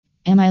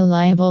Am I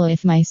liable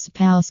if my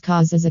spouse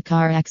causes a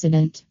car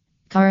accident?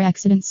 Car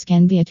accidents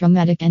can be a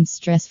traumatic and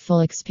stressful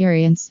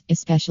experience,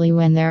 especially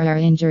when there are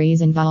injuries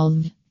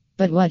involved.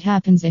 But what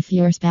happens if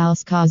your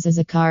spouse causes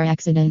a car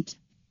accident?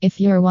 If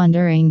you're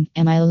wondering,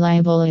 am I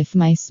liable if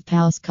my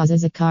spouse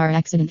causes a car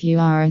accident? You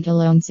aren't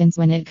alone, since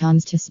when it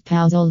comes to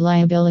spousal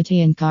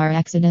liability in car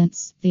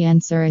accidents, the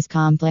answer is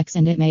complex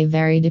and it may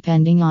vary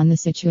depending on the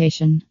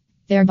situation.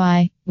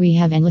 Thereby, we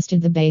have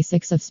enlisted the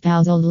basics of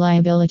spousal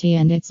liability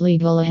and its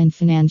legal and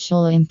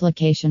financial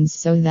implications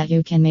so that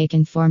you can make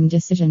informed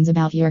decisions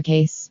about your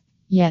case.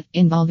 Yet,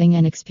 involving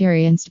an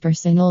experienced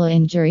personal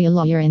injury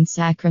lawyer in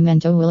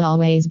Sacramento will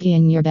always be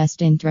in your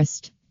best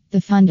interest. The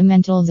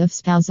fundamentals of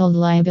spousal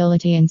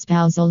liability in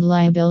spousal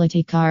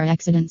liability car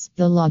accidents.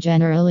 The law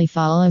generally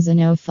follows a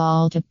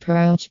no-fault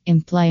approach,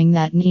 implying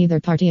that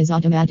neither party is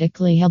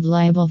automatically held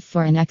liable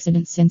for an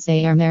accident since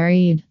they are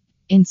married.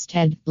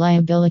 Instead,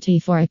 liability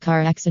for a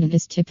car accident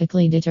is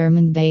typically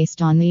determined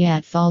based on the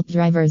at-fault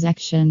driver's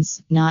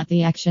actions, not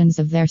the actions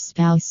of their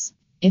spouse.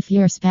 If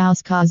your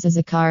spouse causes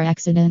a car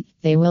accident,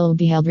 they will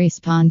be held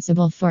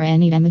responsible for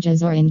any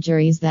damages or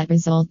injuries that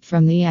result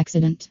from the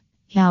accident.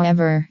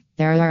 However,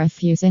 there are a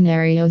few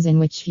scenarios in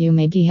which you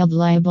may be held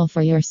liable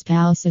for your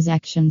spouse's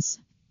actions.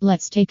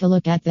 Let's take a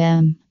look at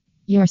them.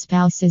 Your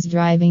spouse is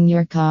driving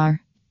your car.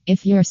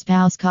 If your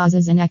spouse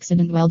causes an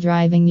accident while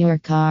driving your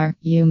car,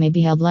 you may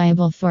be held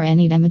liable for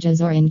any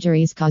damages or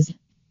injuries caused.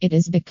 It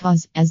is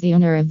because, as the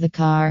owner of the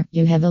car,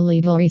 you have a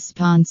legal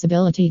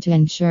responsibility to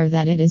ensure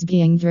that it is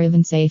being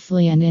driven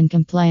safely and in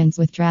compliance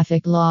with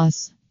traffic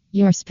laws.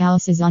 Your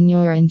spouse is on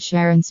your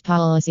insurance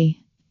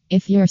policy.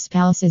 If your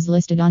spouse is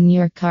listed on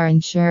your car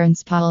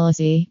insurance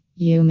policy,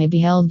 you may be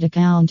held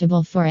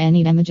accountable for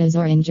any damages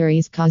or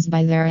injuries caused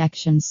by their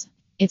actions.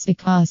 It's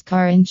because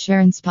car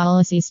insurance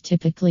policies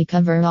typically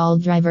cover all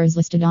drivers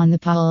listed on the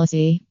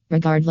policy,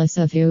 regardless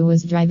of who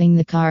was driving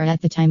the car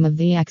at the time of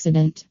the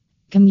accident.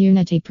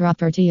 Community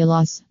property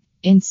laws.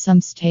 In some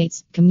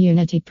states,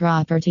 community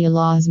property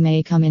laws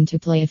may come into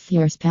play if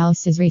your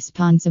spouse is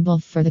responsible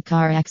for the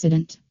car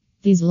accident.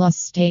 These laws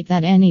state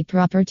that any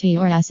property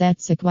or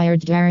assets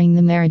acquired during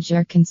the marriage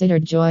are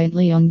considered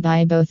jointly owned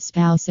by both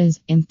spouses,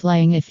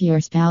 implying if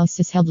your spouse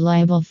is held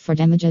liable for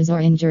damages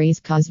or injuries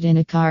caused in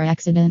a car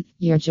accident,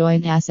 your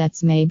joint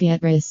assets may be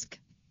at risk.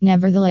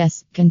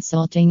 Nevertheless,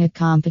 consulting a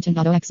competent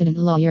auto accident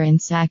lawyer in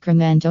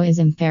Sacramento is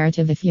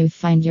imperative if you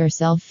find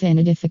yourself in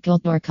a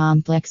difficult or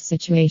complex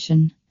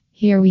situation.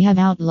 Here we have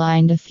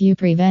outlined a few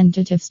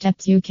preventative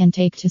steps you can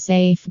take to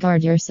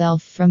safeguard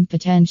yourself from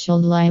potential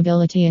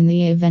liability in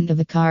the event of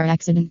a car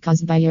accident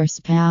caused by your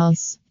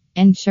spouse.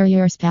 Ensure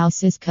your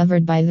spouse is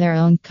covered by their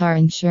own car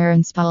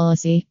insurance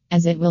policy,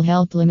 as it will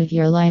help limit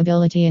your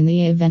liability in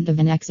the event of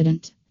an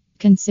accident.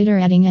 Consider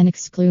adding an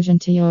exclusion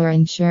to your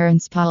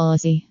insurance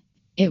policy.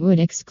 It would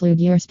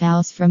exclude your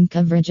spouse from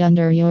coverage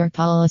under your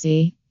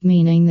policy,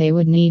 meaning they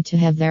would need to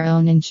have their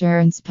own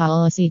insurance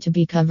policy to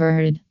be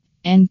covered.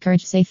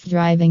 Encourage safe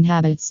driving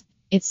habits.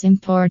 It's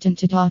important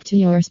to talk to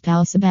your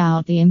spouse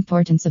about the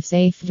importance of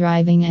safe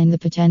driving and the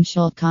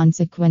potential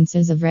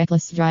consequences of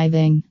reckless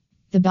driving.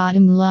 The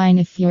bottom line: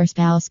 if your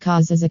spouse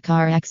causes a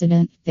car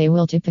accident, they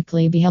will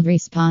typically be held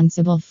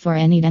responsible for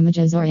any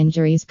damages or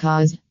injuries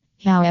caused.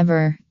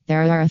 However,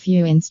 there are a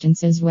few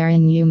instances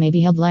wherein you may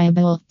be held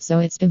liable, so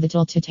it's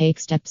pivotal to take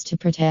steps to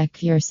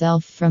protect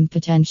yourself from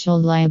potential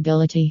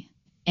liability.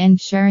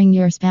 Ensuring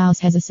your spouse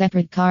has a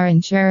separate car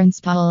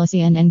insurance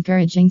policy and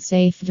encouraging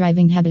safe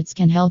driving habits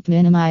can help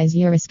minimize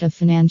your risk of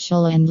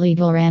financial and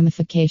legal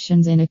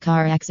ramifications in a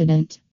car accident.